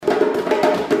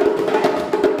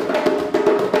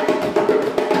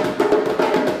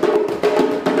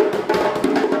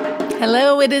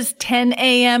Hello, it is 10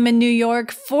 a.m. in New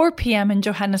York, 4 p.m. in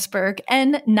Johannesburg,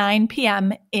 and 9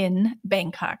 p.m. in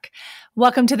Bangkok.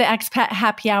 Welcome to the Expat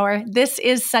Happy Hour. This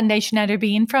is Sunday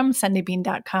Schneiderbean from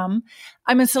SundayBean.com.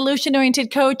 I'm a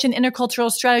solution-oriented coach and intercultural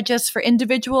strategist for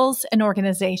individuals and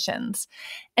organizations.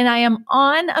 And I am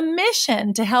on a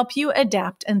mission to help you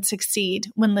adapt and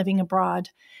succeed when living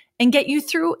abroad and get you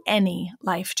through any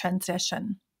life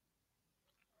transition.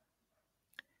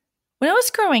 When I was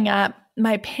growing up,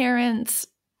 my parents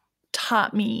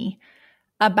taught me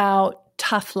about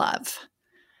tough love.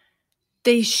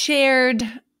 They shared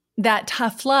that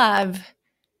tough love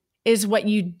is what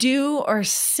you do or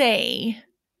say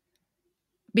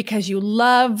because you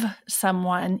love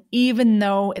someone, even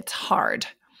though it's hard.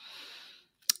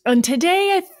 And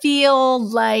today I feel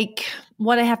like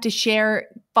what I have to share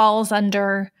falls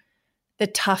under the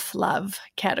tough love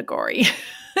category.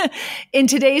 In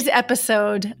today's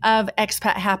episode of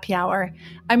Expat Happy Hour,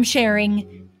 I'm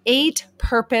sharing 8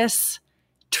 purpose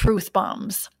truth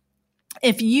bombs.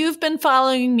 If you've been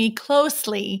following me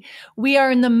closely, we are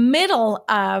in the middle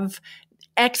of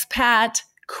expat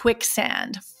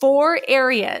quicksand. 4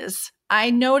 areas I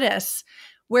notice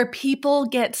where people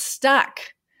get stuck.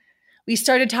 We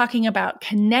started talking about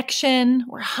connection.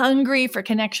 We're hungry for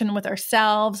connection with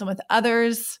ourselves and with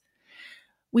others.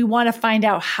 We want to find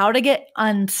out how to get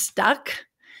unstuck.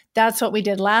 That's what we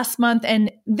did last month.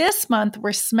 And this month,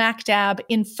 we're smack dab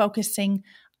in focusing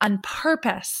on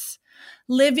purpose,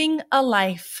 living a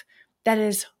life that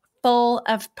is full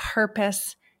of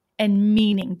purpose and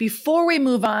meaning before we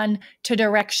move on to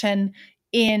direction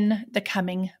in the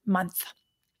coming month.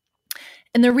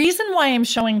 And the reason why I'm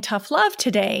showing tough love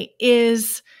today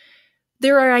is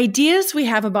there are ideas we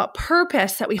have about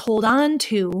purpose that we hold on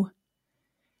to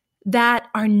that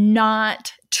are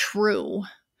not true.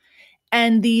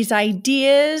 And these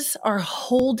ideas are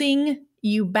holding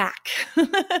you back.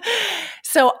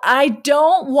 So I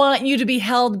don't want you to be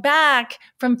held back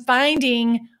from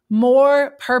finding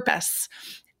more purpose.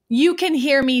 You can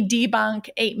hear me debunk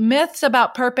 8 myths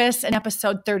about purpose in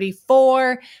episode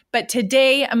 34, but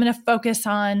today I'm going to focus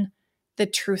on the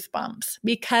truth bombs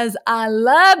because I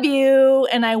love you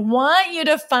and I want you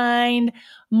to find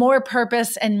more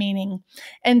purpose and meaning.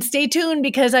 And stay tuned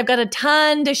because I've got a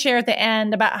ton to share at the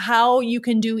end about how you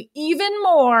can do even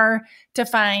more to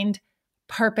find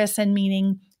purpose and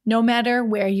meaning no matter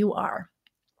where you are.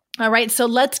 All right, so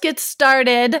let's get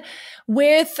started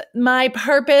with my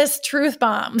purpose truth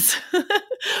bombs.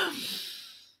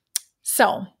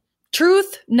 So,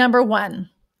 truth number 1.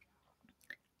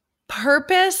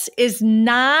 Purpose is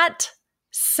not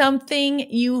something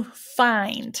you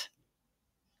find.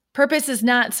 Purpose is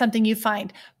not something you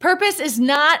find. Purpose is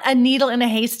not a needle in a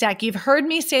haystack. You've heard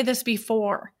me say this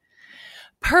before.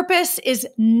 Purpose is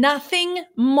nothing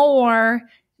more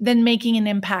than making an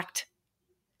impact.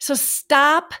 So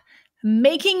stop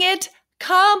making it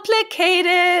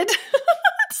complicated.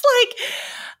 It's like,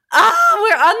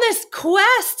 we're on this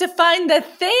quest to find the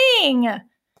thing. And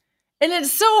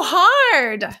it's so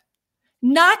hard.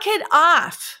 Knock it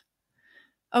off.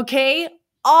 Okay?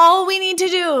 All we need to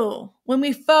do when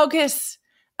we focus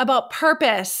about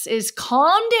purpose is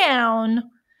calm down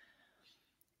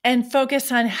and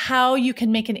focus on how you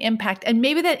can make an impact. And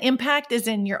maybe that impact is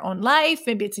in your own life.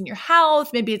 Maybe it's in your health.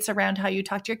 Maybe it's around how you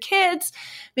talk to your kids.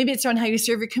 Maybe it's around how you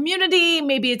serve your community.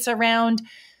 Maybe it's around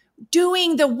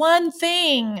doing the one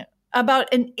thing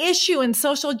about an issue in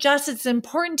social justice that's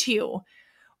important to you,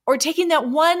 or taking that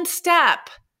one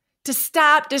step to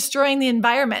stop destroying the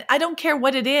environment. I don't care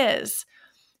what it is.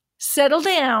 Settle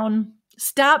down,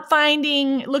 stop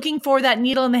looking for that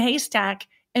needle in the haystack,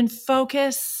 and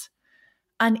focus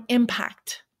on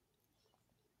impact.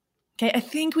 Okay, I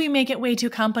think we make it way too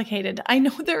complicated. I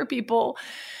know there are people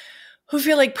who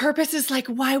feel like purpose is like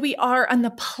why we are on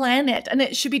the planet and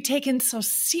it should be taken so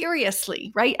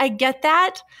seriously, right? I get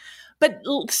that. But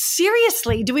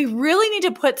seriously, do we really need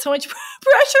to put so much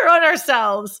pressure on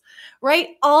ourselves, right?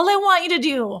 All I want you to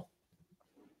do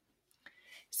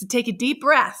is to take a deep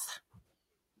breath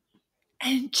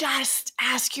and just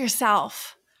ask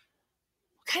yourself,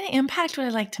 what kind of impact would I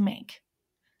like to make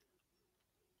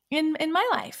in my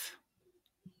life?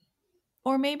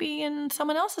 Or maybe in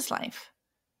someone else's life?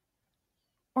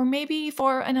 Or maybe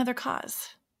for another cause?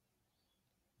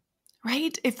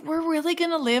 Right? If we're really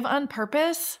going to live on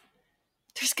purpose,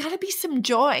 there's got to be some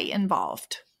joy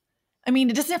involved. I mean,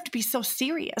 it doesn't have to be so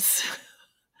serious,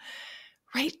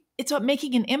 right? It's about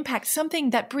making an impact, something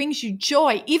that brings you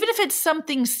joy. Even if it's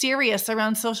something serious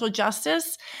around social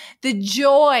justice, the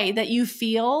joy that you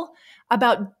feel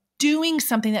about doing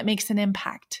something that makes an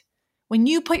impact. When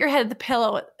you put your head at the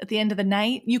pillow at the end of the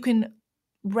night, you can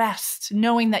rest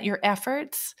knowing that your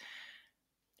efforts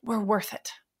were worth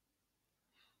it,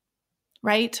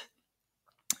 right?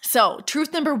 So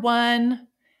truth number 1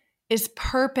 is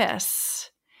purpose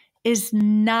is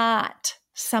not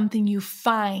something you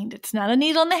find. It's not a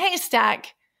needle in the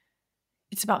haystack.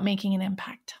 It's about making an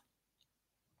impact.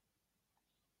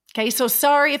 Okay, so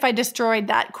sorry if I destroyed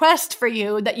that quest for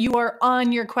you, that you are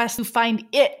on your quest to find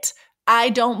it. I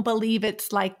don't believe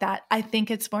it's like that. I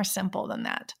think it's more simple than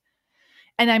that.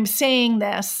 And I'm saying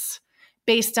this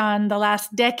based on the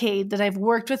last decade that I've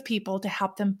worked with people to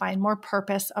help them find more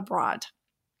purpose abroad.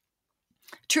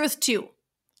 Truth 2.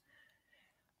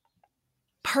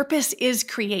 Purpose is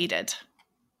created,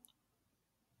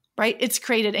 right? It's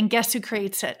created. And guess who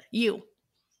creates it? You.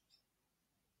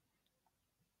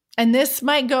 And this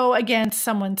might go against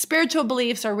someone's spiritual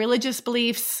beliefs or religious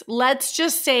beliefs. Let's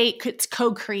just say it's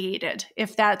co-created,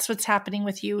 if that's what's happening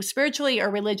with you spiritually or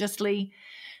religiously.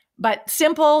 But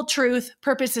simple truth,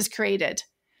 purpose is created.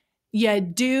 You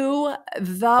do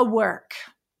the work,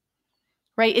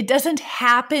 right? It doesn't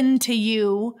happen to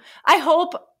you. I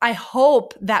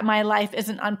hope that my life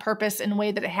isn't on purpose in a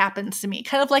way that it happens to me.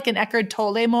 Kind of like an Eckhart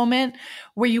Tolle moment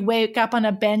where you wake up on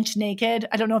a bench naked.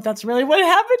 I don't know if that's really what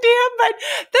happened to him, but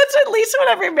that's at least what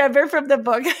I remember from the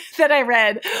book that I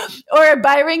read. Or a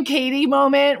Byron Katie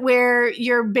moment where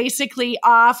you're basically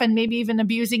off and maybe even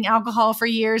abusing alcohol for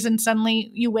years and suddenly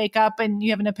you wake up and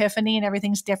you have an epiphany and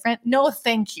everything's different. No,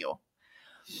 thank you.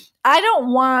 I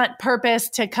don't want purpose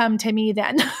to come to me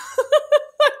then.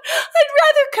 I'd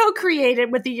rather co-create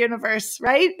it with the universe,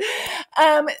 right?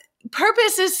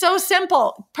 Purpose is so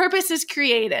simple. Purpose is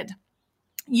created.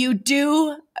 You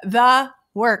do the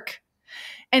work.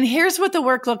 And here's what the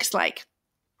work looks like.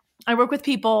 I work with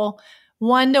people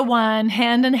one-to-one,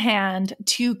 hand in hand,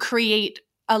 to create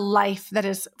a life that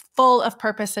is full of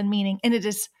purpose and meaning. And it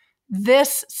is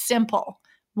this simple.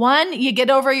 1, you get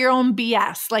over your own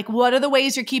BS. Like, what are the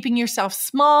ways you're keeping yourself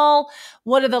small?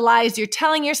 What are the lies you're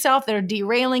telling yourself that are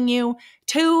derailing you?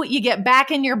 2, you get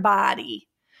back in your body,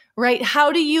 right?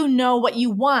 How do you know what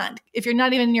you want if you're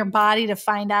not even in your body to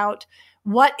find out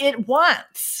what it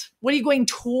wants? What are you going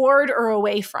toward or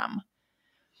away from?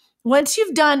 Once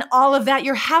you've done all of that,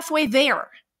 you're halfway there.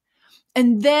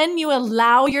 And then you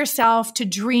allow yourself to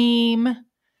dream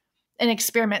and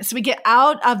experiment. So we get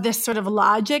out of this sort of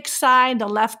logic side, the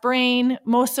left brain.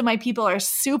 Most of my people are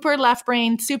super left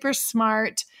brain, super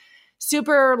smart,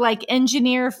 super like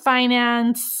engineer,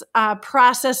 finance,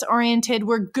 process oriented.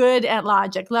 We're good at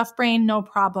logic. Left brain, no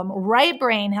problem. Right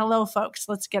brain, hello folks,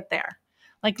 let's get there.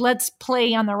 Like, let's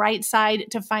play on the right side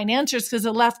to find answers because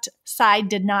the left side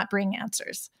did not bring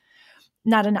answers.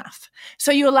 Not enough.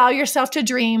 So you allow yourself to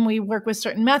dream. We work with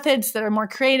certain methods that are more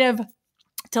creative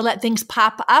to let things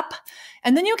pop up,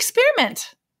 and then you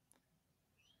experiment.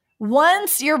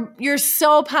 Once you're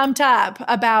so pumped up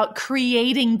about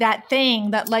creating that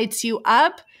thing that lights you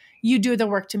up, you do the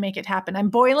work to make it happen. I'm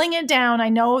boiling it down. I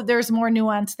know there's more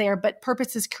nuance there, but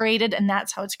purpose is created, and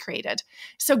that's how it's created.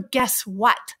 So guess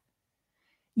what?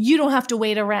 You don't have to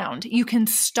wait around. You can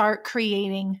start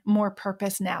creating more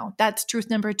purpose now. That's truth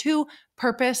number 2.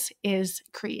 Purpose is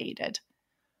created.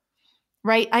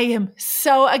 Right? I am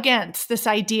so against this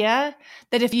idea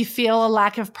that if you feel a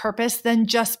lack of purpose, then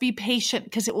just be patient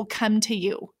because it will come to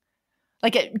you.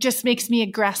 Like, it just makes me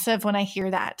aggressive when I hear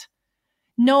that.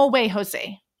 No way,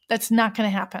 Jose. That's not going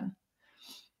to happen.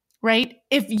 Right?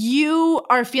 If you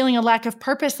are feeling a lack of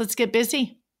purpose, let's get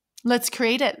busy. Let's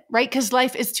create it, right? Because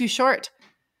life is too short.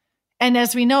 And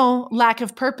as we know, lack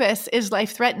of purpose is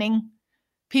life-threatening.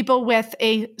 People with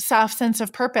a soft sense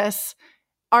of purpose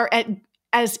are at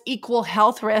as equal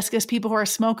health risk as people who are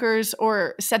smokers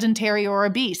or sedentary or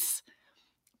obese.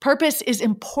 Purpose is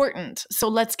important, so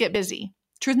let's get busy.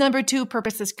 Truth number 2,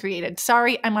 purpose is created.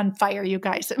 Sorry, I'm on fire, you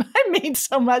guys. It means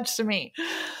so much to me,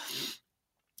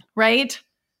 right?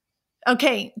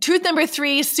 Okay, truth number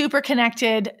 3, super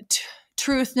connected.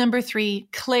 Truth number 3,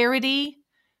 clarity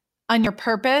on your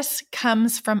purpose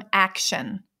comes from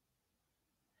action.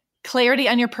 Clarity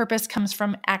on your purpose comes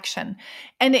from action.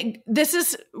 And this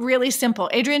is really simple.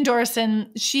 Adrienne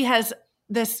Dorson, she has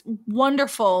this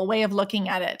wonderful way of looking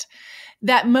at it,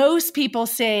 that most people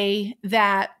say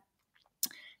that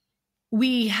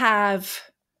we have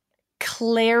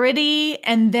clarity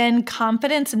and then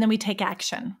confidence, and then we take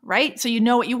action, right? So you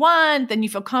know what you want, then you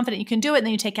feel confident you can do it, and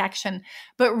then you take action.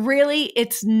 But really,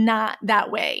 it's not that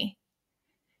way.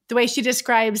 The way she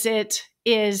describes it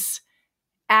is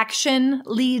action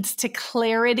leads to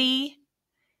clarity,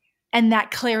 and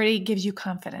that clarity gives you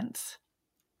confidence.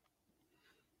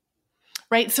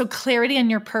 Right? So clarity on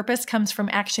your purpose comes from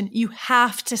action. You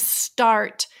have to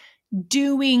start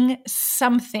doing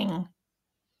something.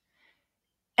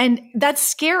 And that's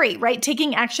scary, right?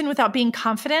 Taking action without being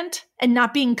confident and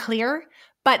not being clear,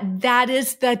 but that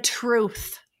is the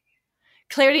truth.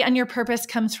 Clarity on your purpose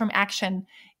comes from action.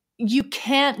 You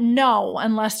can't know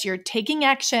unless you're taking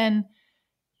action,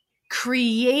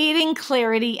 creating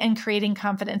clarity, and creating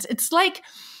confidence. It's like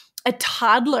a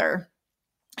toddler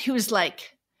who's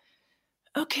like,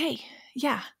 okay,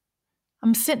 yeah,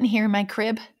 I'm sitting here in my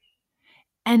crib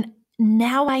and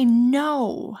now I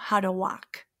know how to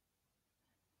walk.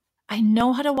 I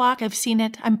know how to walk. I've seen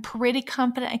it. I'm pretty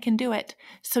confident I can do it.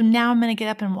 So now I'm going to get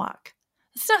up and walk.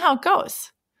 That's not how it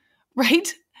goes, right?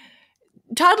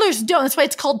 Toddlers don't. That's why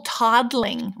it's called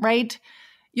toddling, right?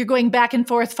 You're going back and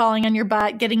forth, falling on your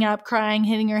butt, getting up, crying,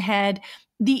 hitting your head.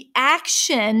 The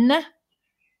action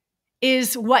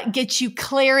is what gets you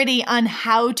clarity on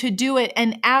how to do it.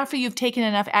 And after you've taken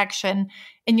enough action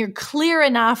and you're clear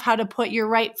enough how to put your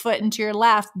right foot into your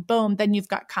left, boom, then you've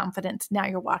got confidence. Now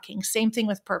you're walking. Same thing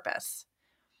with purpose.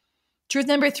 Truth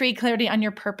number 3, clarity on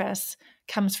your purpose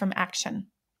comes from action.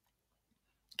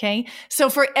 Okay. So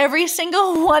for every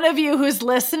single one of you who's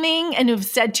listening and who've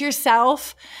said to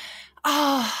yourself,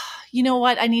 you know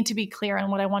what? I need to be clear on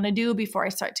what I want to do before I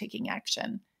start taking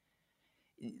action.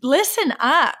 Listen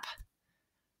up,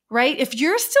 right? If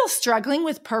you're still struggling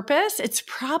with purpose, it's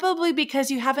probably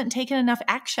because you haven't taken enough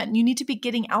action. You need to be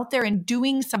getting out there and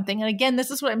doing something. And again,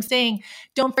 this is what I'm saying.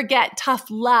 Don't forget tough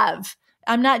love.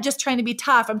 I'm not just trying to be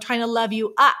tough. I'm trying to love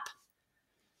you up.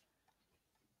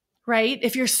 Right?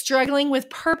 If you're struggling with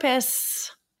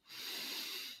purpose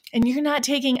and you're not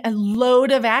taking a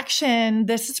load of action,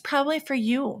 this is probably for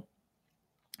you,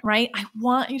 right? I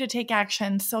want you to take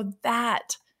action so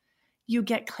that you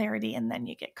get clarity and then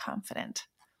you get confident.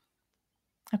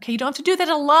 Okay, you don't have to do that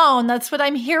alone. That's what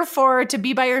I'm here for, to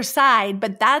be by your side,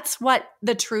 but that's what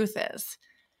the truth is.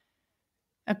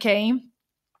 Okay?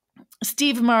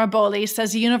 Steve Maraboli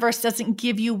says the universe doesn't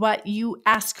give you what you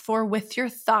ask for with your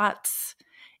thoughts.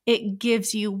 It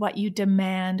gives you what you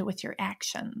demand with your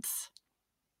actions.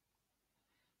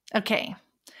 Okay.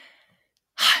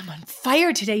 I'm on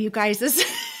fire today, you guys. This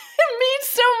means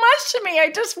so much to me.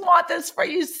 I just want this for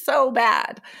you so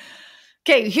bad.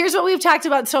 Okay, here's what we've talked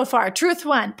about so far. Truth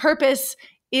 1, purpose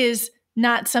is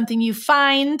not something you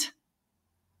find.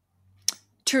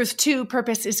 Truth 2,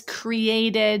 purpose is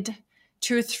created.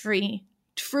 Truth 3,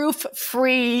 Truth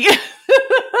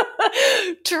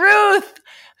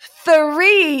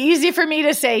 3, easy for me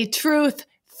to say. Truth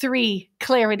 3,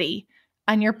 clarity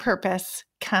on your purpose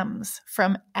comes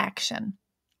from action.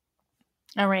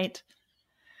 All right.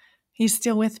 You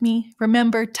still with me?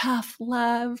 Remember, tough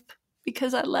love,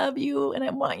 because I love you and I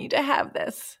want you to have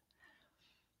this.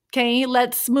 Okay,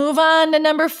 let's move on to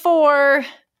number 4.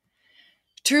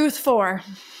 Truth 4.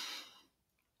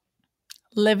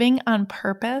 Living on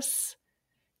purpose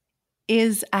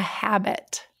is a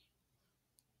habit.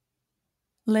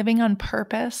 Living on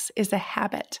purpose is a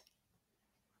habit.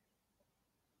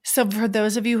 So for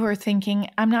those of you who are thinking,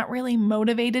 I'm not really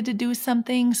motivated to do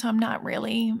something, so I'm not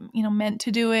really, meant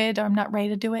to do it, or I'm not ready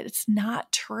to do it, it's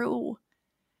not true.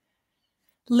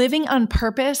 Living on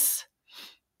purpose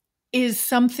is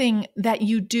something that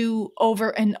you do over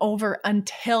and over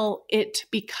until it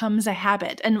becomes a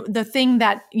habit. And the thing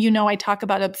that I talk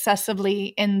about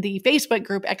obsessively in the Facebook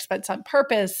group Experts on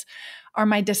Purpose are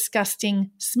my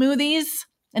disgusting smoothies.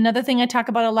 Another thing I talk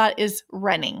about a lot is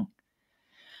running.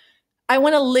 I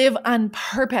want to live on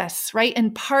purpose, right?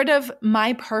 And part of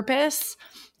my purpose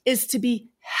is to be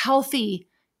healthy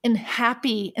and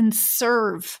happy and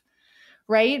serve,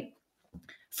 right?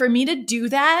 For me to do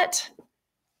that,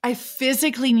 I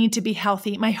physically need to be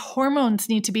healthy. My hormones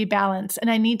need to be balanced, and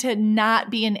I need to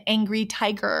not be an angry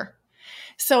tiger.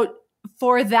 So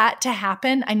for that to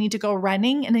happen, I need to go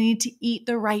running and I need to eat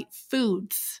the right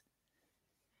foods.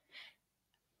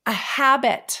 A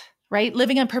habit, right?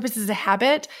 Living on purpose is a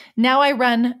habit. Now I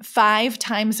run 5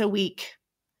 times a week.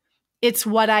 It's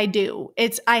what I do.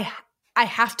 I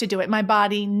have to do it. My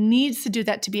body needs to do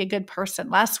that to be a good person.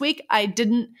 Last week, I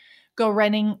didn't go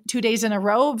running 2 days in a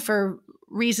row for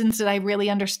reasons that I really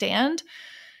understand.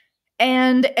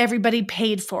 And everybody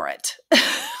paid for it.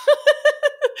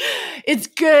 It's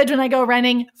good when I go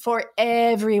running for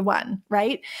everyone,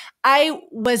 right? I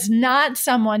was not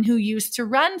someone who used to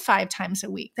run 5 times a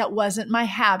week. That wasn't my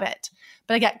habit.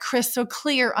 But I got crystal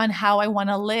clear on how I want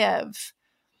to live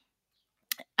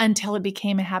until it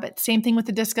became a habit. Same thing with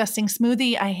the disgusting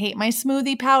smoothie. I hate my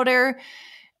smoothie powder.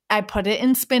 I put it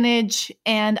in spinach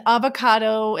and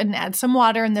avocado and add some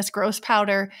water in this gross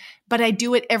powder, but I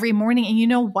do it every morning. And you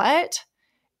know what?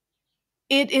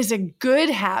 it is a good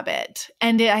habit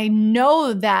and I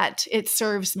know that it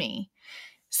serves me.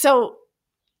 So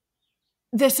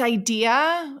this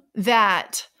idea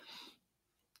that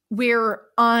we're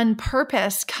on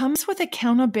purpose comes with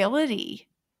accountability.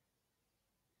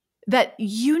 That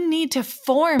you need to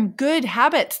form good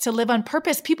habits to live on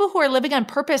purpose. People who are living on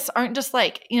purpose aren't just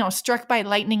like, struck by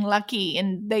lightning lucky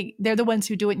and they're the ones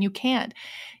who do it and you can't.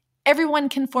 Everyone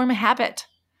can form a habit,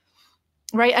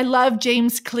 right? I love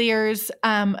James Clear's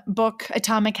book,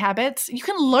 Atomic Habits. You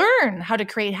can learn how to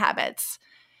create habits,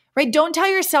 right? Don't tell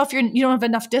yourself you don't have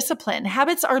enough discipline.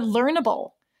 Habits are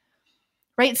learnable.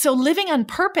 Right? So living on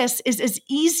purpose is as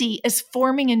easy as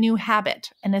forming a new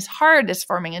habit and as hard as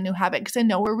forming a new habit because I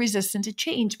know we're resistant to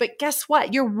change. But guess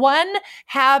what? You're one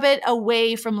habit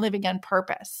away from living on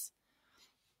purpose.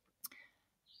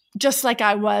 Just like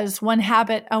I was one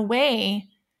habit away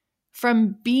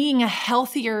from being a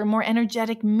healthier, more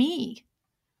energetic me.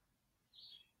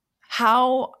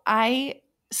 How I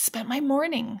spent my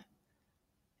morning.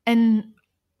 And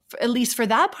at least for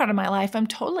that part of my life, I'm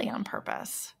totally on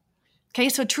purpose. Okay,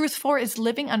 so truth 4 is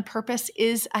living on purpose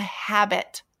is a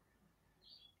habit.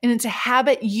 And it's a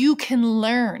habit you can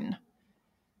learn.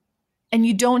 And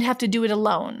you don't have to do it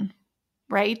alone,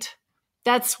 right?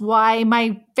 That's why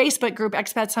my Facebook group,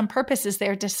 Expats on Purpose, is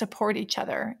there to support each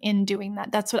other in doing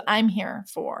that. That's what I'm here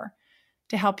for,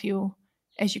 to help you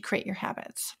as you create your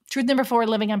habits. Truth number 4,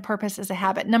 living on purpose is a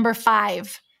habit. Number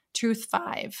 5, truth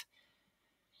 5.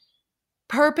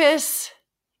 Purpose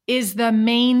is the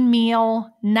main meal,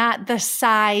 not the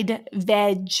side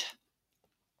veg.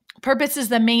 Purpose is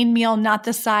the main meal, not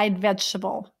the side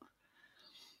vegetable.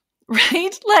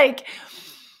 Right? Like,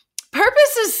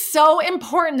 purpose is so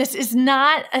important. This is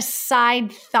not a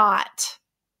side thought.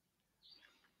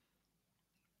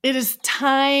 It is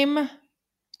time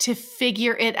to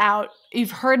figure it out.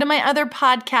 You've heard in my other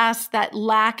podcasts that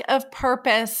lack of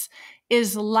purpose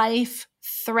is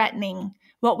life-threatening.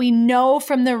 What we know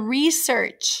from the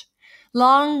research,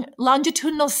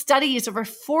 longitudinal studies over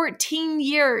 14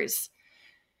 years,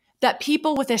 that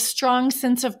people with a strong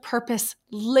sense of purpose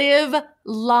live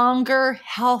longer,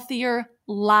 healthier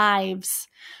lives.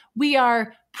 We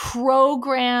are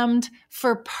programmed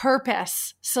for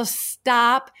purpose. So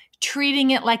stop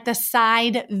treating it like the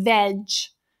side veg.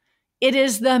 It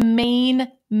is the main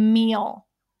meal,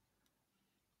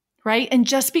 right? And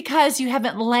just because you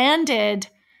haven't landed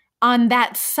on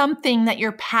that something that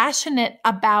you're passionate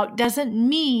about doesn't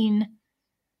mean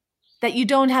that you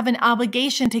don't have an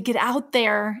obligation to get out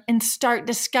there and start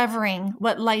discovering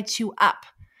what lights you up,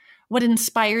 what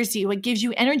inspires you, what gives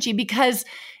you energy. Because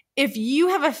if you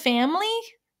have a family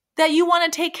that you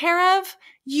want to take care of,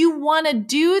 you want to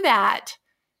do that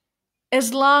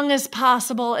as long as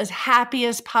possible, as happy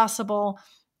as possible,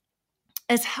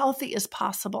 as healthy as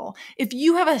possible. If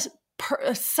you have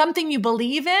something you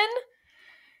believe in,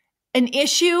 an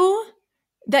issue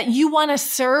that you want to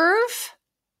serve,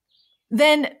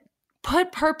 then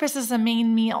put purpose as a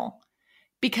main meal,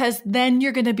 because then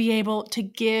you're going to be able to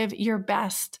give your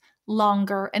best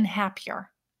longer and happier,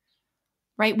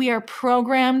 right? We are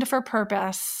programmed for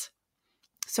purpose.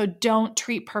 So don't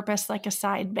treat purpose like a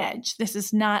side veg. This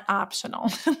is not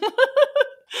optional.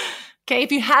 Okay,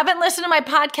 if you haven't listened to my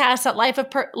podcast that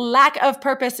lack of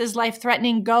purpose is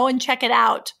life-threatening, go and check it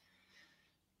out.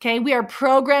 Okay, we are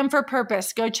programmed for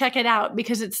purpose. Go check it out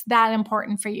because it's that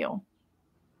important for you.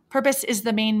 Purpose is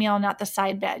the main meal, not the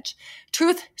side veg.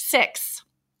 Truth 6.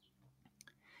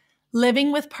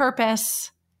 Living with purpose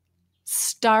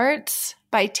starts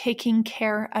by taking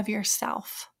care of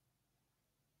yourself.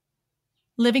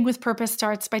 Living with purpose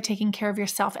starts by taking care of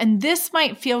yourself. And this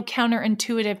might feel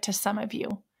counterintuitive to some of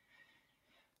you.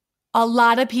 A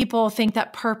lot of people think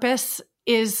that purpose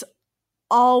is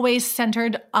always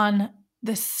centered on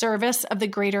the service of the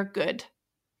greater good,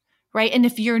 right? And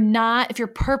if your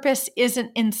purpose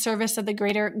isn't in service of the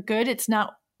greater good, it's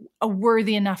not a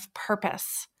worthy enough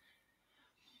purpose,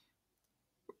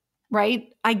 right?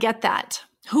 I get that.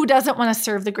 Who doesn't want to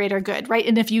serve the greater good, right?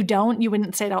 And if you don't, you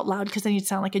wouldn't say it out loud because then you'd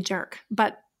sound like a jerk,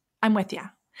 but I'm with you.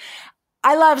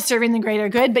 I love serving the greater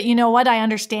good, but you know what I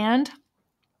understand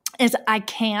is I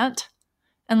can't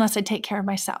unless I take care of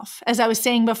myself. As I was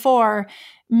saying before,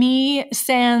 me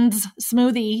sans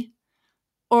smoothie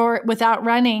or without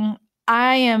running,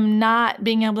 I am not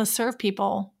being able to serve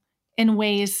people in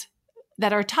ways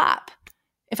that are top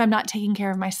if I'm not taking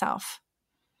care of myself.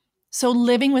 So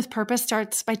living with purpose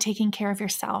starts by taking care of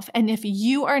yourself. And if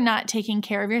you are not taking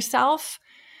care of yourself,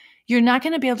 you're not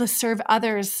going to be able to serve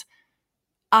others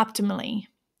optimally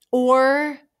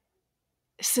or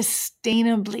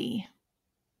sustainably.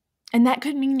 And that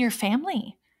could mean your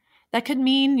family. That could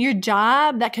mean your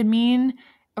job. That could mean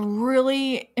a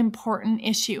really important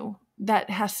issue that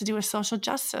has to do with social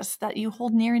justice that you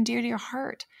hold near and dear to your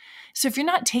heart. So if you're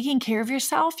not taking care of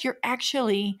yourself, you're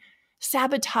actually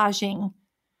sabotaging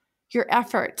your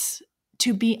efforts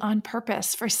to be on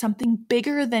purpose for something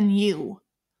bigger than you.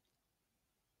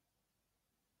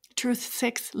 Truth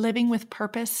 6, living with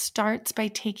purpose starts by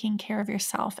taking care of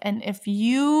yourself. And if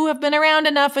you have been around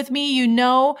enough with me, you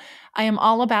know I am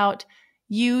all about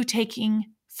you taking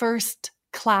first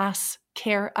class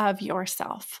care of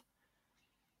yourself.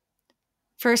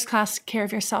 First class care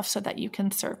of yourself so that you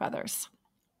can serve others.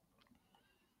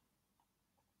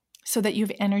 So that you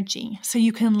have energy, so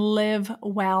you can live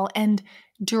well and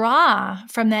draw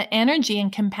from that energy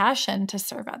and compassion to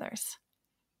serve others.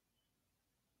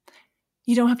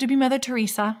 You don't have to be Mother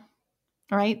Teresa,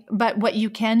 right? But what you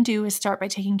can do is start by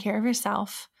taking care of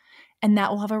yourself, and that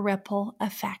will have a ripple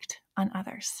effect on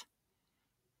others.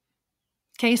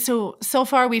 Okay, so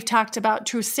far we've talked about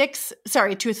truth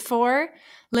 4,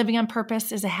 living on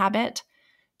purpose is a habit.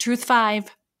 Truth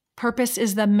 5, purpose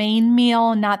is the main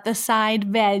meal, not the side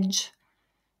veg.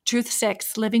 Truth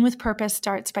 6, living with purpose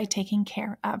starts by taking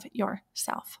care of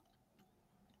yourself.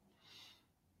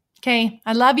 Okay,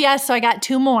 I love you, so I got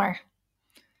 2 more.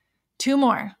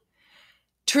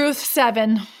 Truth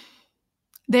 7,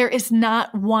 there is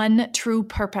not one true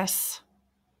purpose,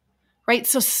 right?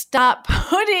 So stop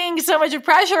putting so much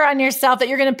pressure on yourself that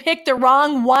you're going to pick the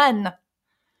wrong one.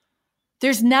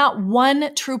 There's not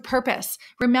one true purpose.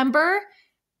 Remember,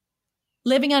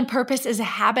 living on purpose is a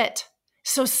habit.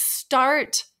 So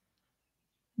start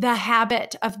the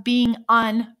habit of being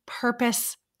on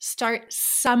purpose. Start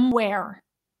somewhere.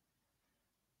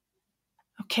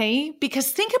 Okay?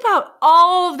 Because think about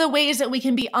all of the ways that we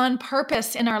can be on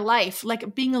purpose in our life,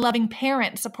 like being a loving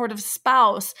parent, supportive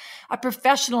spouse, a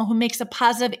professional who makes a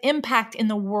positive impact in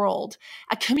the world,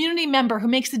 a community member who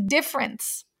makes a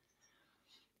difference,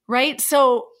 right?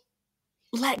 So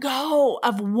let go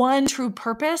of one true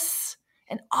purpose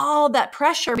and all that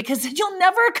pressure, because then you'll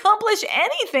never accomplish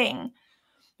anything,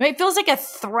 right? It feels like a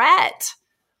threat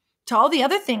to all the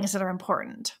other things that are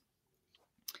important.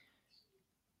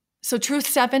 So truth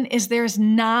 7 is there's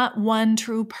not one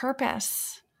true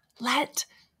purpose. Let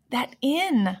that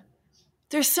in.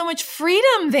 There's so much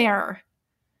freedom there.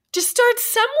 Just start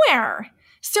somewhere.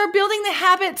 Start building the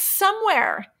habits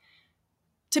somewhere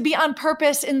to be on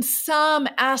purpose in some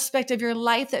aspect of your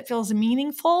life that feels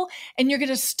meaningful. And you're going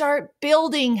to start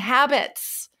building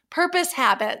habits, purpose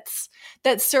habits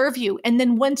that serve you. And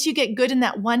then once you get good in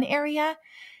that one area,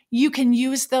 you can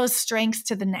use those strengths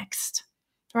to the next.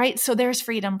 Right? So there's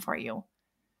freedom for you.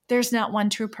 There's not one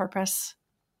true purpose.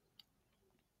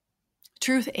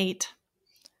 Truth 8.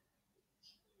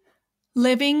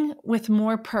 Living with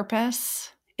more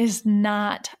purpose is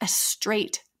not a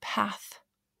straight path.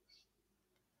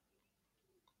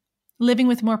 Living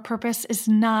with more purpose is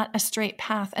not a straight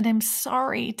path. And I'm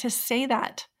sorry to say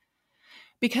that,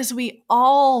 because we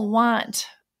all want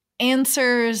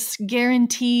answers,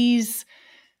 guarantees,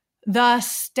 the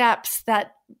steps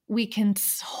that we can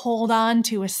hold on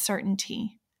to with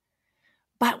certainty.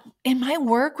 But in my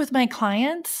work with my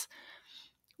clients,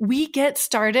 we get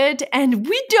started and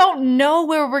we don't know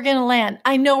where we're going to land.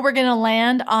 I know we're going to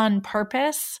land on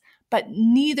purpose, but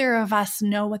neither of us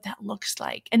know what that looks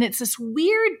like. And it's this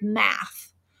weird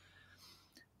math.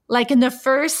 Like in the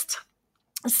first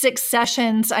 6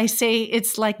 sessions, I say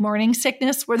it's like morning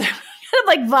sickness, where they're kind of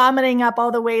like vomiting up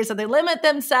all the ways that they limit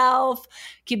themselves,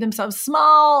 keep themselves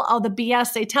small, all the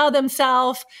BS they tell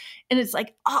themselves. And it's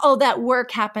like all that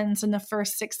work happens in the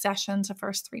first 6 sessions, the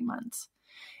first 3 months.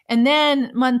 And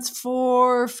then months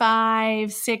 4,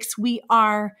 5, 6, we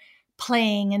are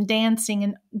playing and dancing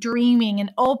and dreaming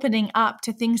and opening up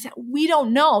to things that we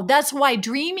don't know. That's why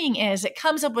dreaming is. It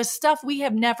comes up with stuff we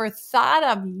have never thought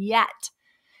of yet.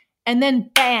 And then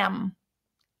bam,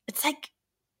 it's like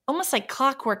almost like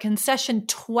clockwork in session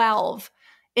 12.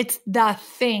 It's the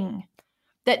thing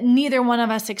that neither one of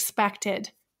us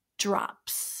expected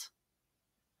drops.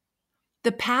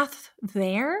 The path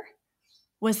there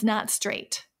was not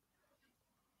straight,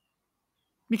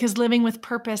 because living with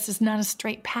purpose is not a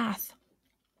straight path.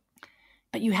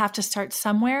 But you have to start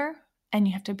somewhere and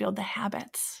you have to build the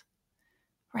habits,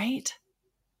 right?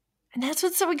 And that's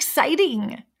what's so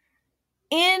exciting.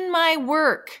 In my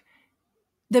work,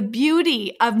 the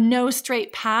beauty of no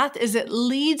straight path is it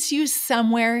leads you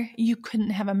somewhere you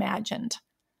couldn't have imagined.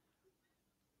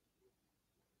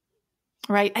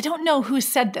 Right? I don't know who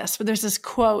said this, but there's this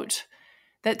quote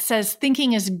that says,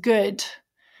 thinking is good.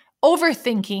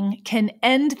 Overthinking can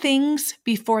end things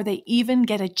before they even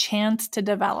get a chance to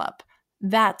develop.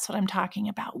 That's what I'm talking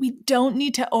about. We don't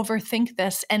need to overthink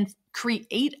this and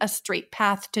create a straight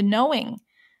path to knowing,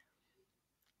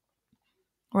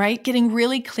 right? Getting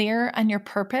really clear on your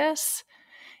purpose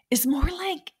is more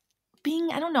like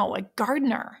being, a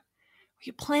gardener.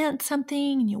 You plant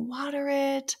something and you water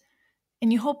it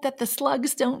and you hope that the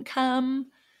slugs don't come.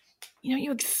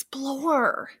 You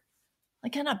explore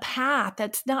like on a path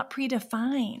that's not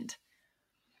predefined.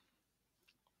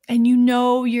 And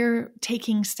you're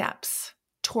taking steps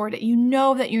toward it. You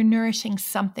know that you're nourishing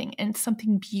something and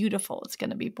something beautiful is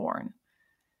going to be born.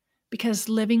 Because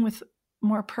living with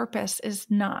more purpose is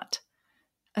not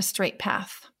a straight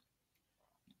path.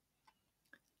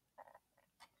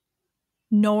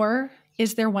 Nor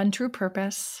is there one true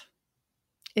purpose.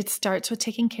 It starts with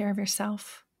taking care of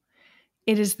yourself.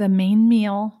 It is the main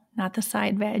meal, not the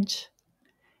side veg.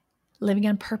 Living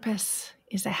on purpose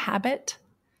is a habit,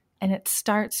 and it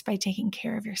starts by taking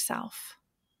care of yourself.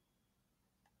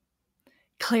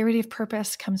 Clarity of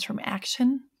purpose comes from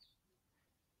action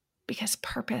because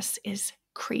purpose is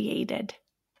created,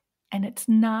 and it's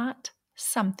not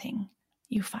something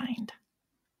you find.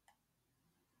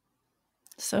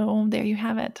 So there you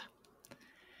have it.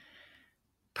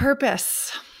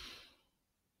 Purpose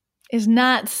is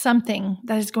not something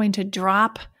that is going to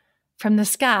drop from the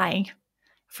sky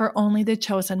for only the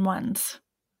chosen ones.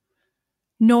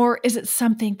 Nor is it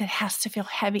something that has to feel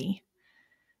heavy.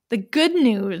 The good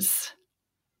news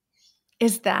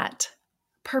is that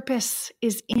purpose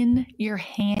is in your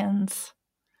hands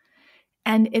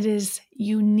and it is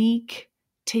unique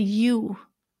to you.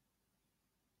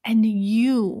 And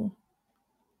you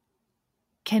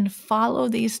can follow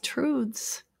these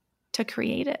truths to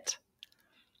create it.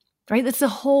 Right? That's the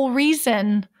whole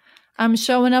reason I'm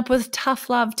showing up with tough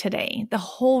love today. The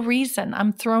whole reason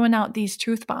I'm throwing out these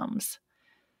truth bombs.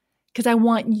 Because I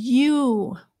want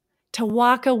you to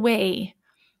walk away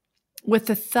with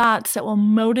the thoughts that will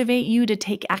motivate you to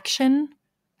take action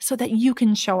so that you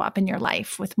can show up in your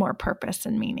life with more purpose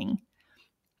and meaning.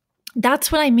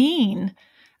 That's what I mean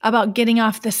about getting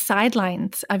off the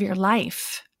sidelines of your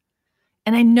life.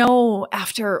 And I know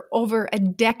after over a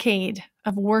decade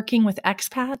of working with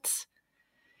expats,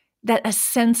 that a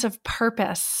sense of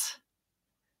purpose,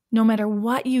 no matter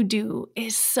what you do,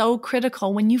 is so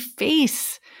critical when you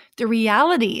face the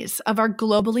realities of our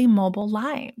globally mobile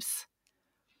lives.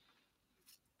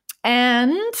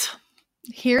 And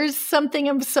here's something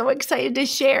I'm so excited to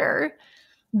share.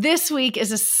 This week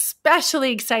is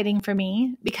especially exciting for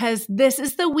me because this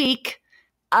is the week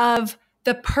of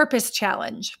the Purpose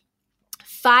Challenge.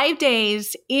 5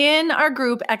 days in our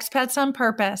group, Expats on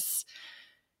Purpose,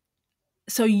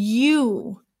 so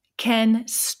you can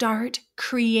start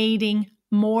creating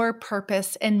more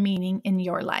purpose and meaning in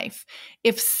your life.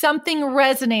 If something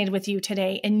resonated with you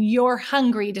today and you're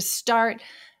hungry to start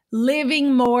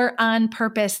living more on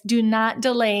purpose, do not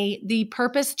delay. The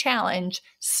Purpose Challenge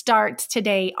starts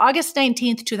today, August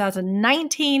 19th,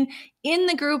 2019, in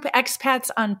the group Expats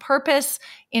on Purpose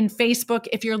in Facebook.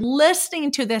 If you're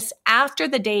listening to this after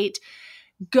the date,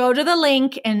 go to the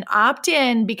link and opt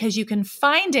in because you can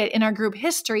find it in our group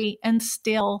history and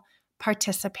still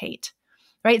participate.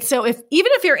 Right? So even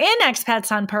if you're in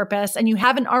Expats on Purpose and you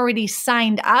haven't already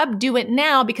signed up, do it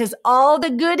now because all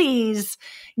the goodies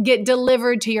get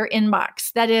delivered to your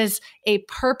inbox. That is a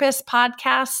Purpose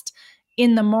podcast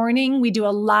in the morning. We do a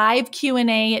live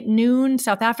Q&A at noon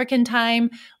South African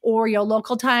time or your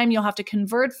local time you'll have to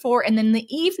convert for. And then in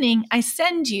the evening, I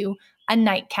send you a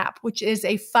nightcap, which is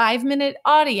a 5-minute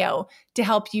audio to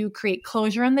help you create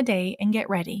closure on the day and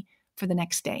get ready for the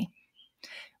next day.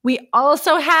 We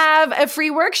also have a free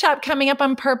workshop coming up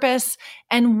on purpose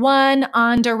and one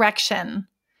on direction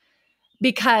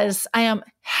because I am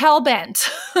hell-bent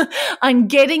on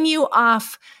getting you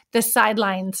off the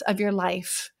sidelines of your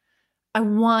life. I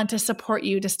want to support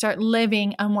you to start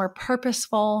living a more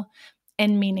purposeful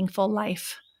and meaningful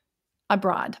life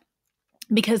abroad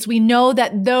because we know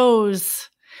that those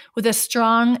with a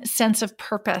strong sense of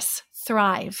purpose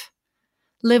thrive,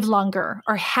 live longer,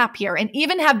 are happier, and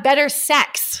even have better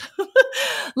sex.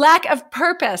 Lack of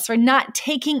purpose or not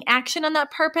taking action on that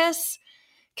purpose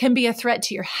can be a threat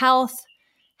to your health,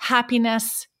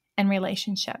 happiness, and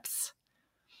relationships.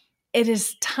 It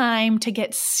is time to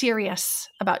get serious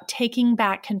about taking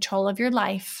back control of your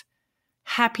life,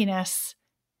 happiness,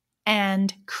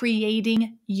 and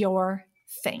creating your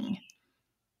thing.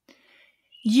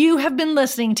 You have been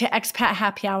listening to Expat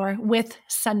Happy Hour with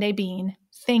Sunday Bean.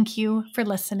 Thank you for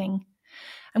listening.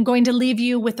 I'm going to leave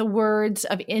you with the words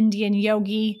of Indian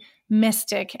yogi,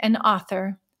 mystic, and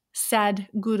author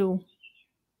Sadhguru.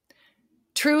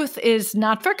 Truth is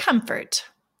not for comfort,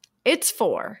 it's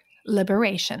for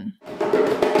liberation.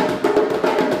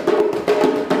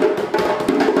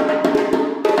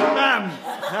 Bam!